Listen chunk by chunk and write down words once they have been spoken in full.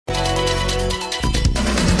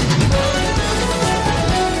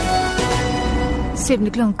7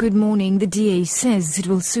 o'clock, good morning. The DA says it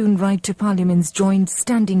will soon write to Parliament's Joint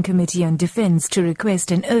Standing Committee on Defence to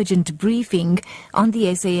request an urgent briefing on the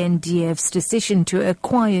SANDF's decision to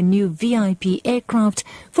acquire new VIP aircraft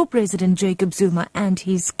for President Jacob Zuma and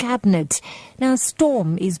his cabinet. Now,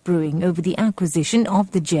 storm is brewing over the acquisition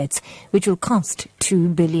of the jets, which will cost 2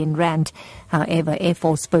 billion rand. However, Air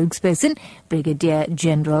Force spokesperson Brigadier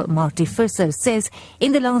General Modderfontein says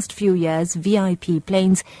in the last few years, VIP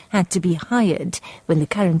planes had to be hired when the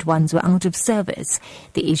current ones were out of service.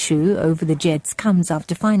 The issue over the jets comes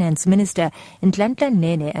after Finance Minister Nhlanhla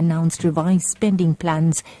Nene announced revised spending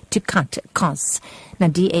plans to cut costs. Now,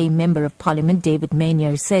 DA Member of Parliament David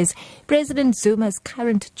Maynier says President Zuma's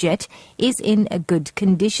current jet is in a good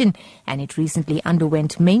condition and it recently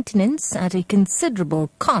underwent maintenance at a considerable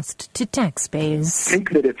cost to taxpayers. I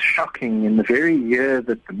think that it's shocking in the very year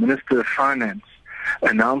that the Minister of Finance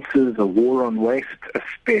announces a war on waste,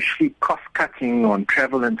 especially cost-cutting on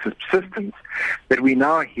travel and subsistence, that we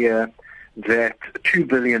now hear that 2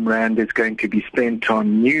 billion rand is going to be spent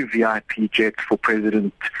on new VIP jets for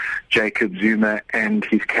President Jacob Zuma and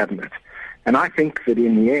his cabinet. And I think that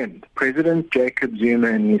in the end, President Jacob Zuma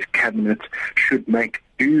and his cabinet should make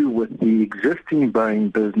do with the existing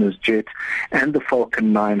Boeing business jet and the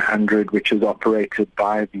Falcon 900, which is operated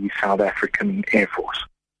by the South African Air Force.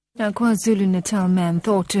 Now, KwaZulu-Natal man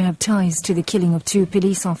thought to have ties to the killing of 2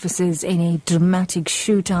 police officers in a dramatic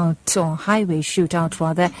shootout, or highway shootout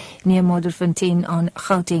rather, near Modderfontein on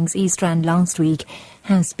Gauteng's East Rand last week,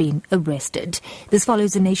 has been arrested. This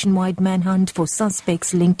follows a nationwide manhunt for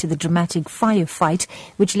suspects linked to the dramatic firefight,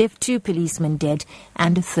 which left 2 policemen dead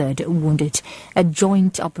and a third wounded. A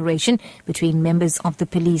joint operation between members of the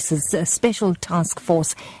police's special task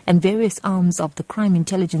force and various arms of the crime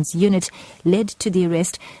intelligence unit led to the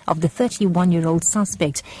arrest of the 31-year-old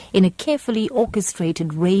suspect in a carefully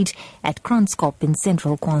orchestrated raid at Kranskop in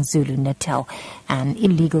central KwaZulu-Natal. An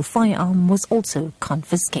illegal firearm was also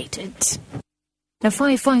confiscated. Now,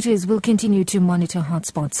 firefighters will continue to monitor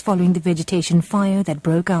hotspots following the vegetation fire that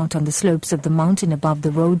broke out on the slopes of the mountain above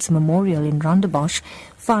the Rhodes Memorial in Rondebosch.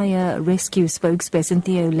 Fire rescue spokesperson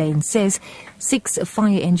Theo Lane says 6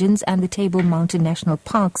 fire engines and the Table Mountain National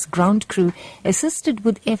Park's ground crew assisted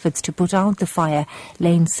with efforts to put out the fire.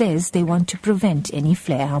 Lane says they want to prevent any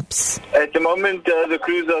flare-ups. At the moment, the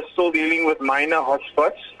crews are still dealing with minor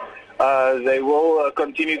hotspots. They will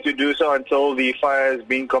continue to do so until the fire has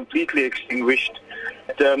been completely extinguished.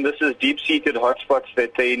 This is deep-seated hotspots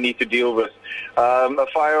that they need to deal with. A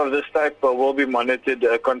fire of this type will be monitored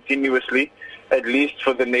continuously, at least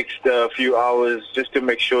for the next few hours, just to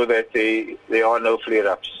make sure that there are no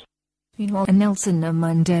flare-ups. Meanwhile, Nelson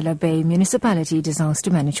Mandela Bay Municipality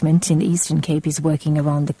Disaster Management in the Eastern Cape is working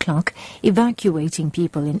around the clock, evacuating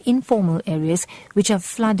people in informal areas which are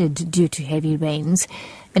flooded due to heavy rains.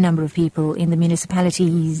 A number of people in the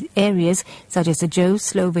municipality's areas, such as the Joe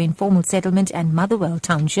Slover Informal Settlement and Motherwell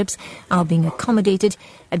townships, are being accommodated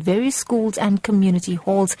at various schools and community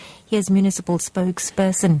halls. Here's municipal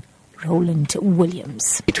spokesperson Roland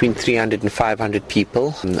Williams. Between 300 and 500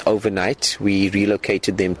 people overnight. We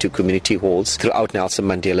relocated them to community halls throughout Nelson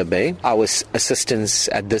Mandela Bay. Our assistance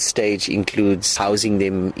at this stage includes housing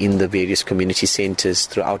them in the various community centres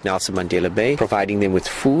throughout Nelson Mandela Bay, providing them with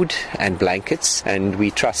food and blankets, and we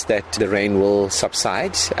trust that the rain will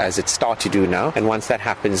subside as it starts to do now, and once that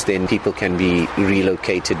happens then people can be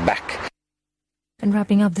relocated back. And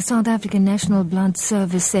wrapping up, the South African National Blood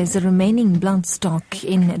Service says the remaining blood stock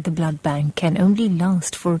in the blood bank can only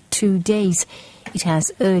last for 2 days. It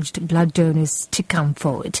has urged blood donors to come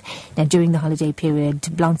forward. Now, during the holiday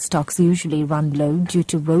period, blood stocks usually run low due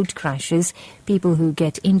to road crashes. People who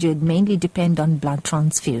get injured mainly depend on blood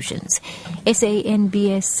transfusions.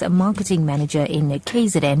 SANBS marketing manager in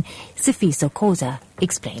KZN, Sifiso Koza,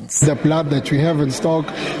 explains. The blood that we have in stock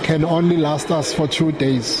can only last us for 2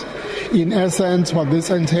 days. In essence, what this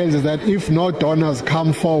entails is that if no donors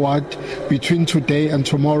come forward between today and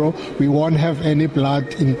tomorrow, we won't have any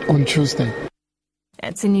blood on Tuesday.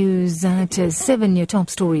 That's the news at 7. Your top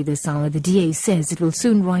story this hour. The DA says it will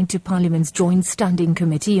soon write to Parliament's Joint Standing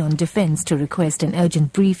Committee on Defence to request an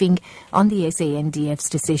urgent briefing on the SANDF's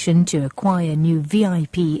decision to acquire new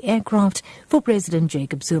VIP aircraft for President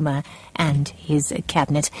Jacob Zuma and his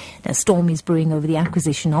cabinet. Now, storm is brewing over the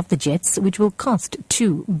acquisition of the jets, which will cost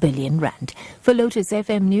 2 billion rand. For Lotus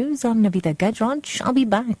FM News, I'm NAVITHA GAJRAJ. I'll be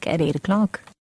back at 8 o'clock.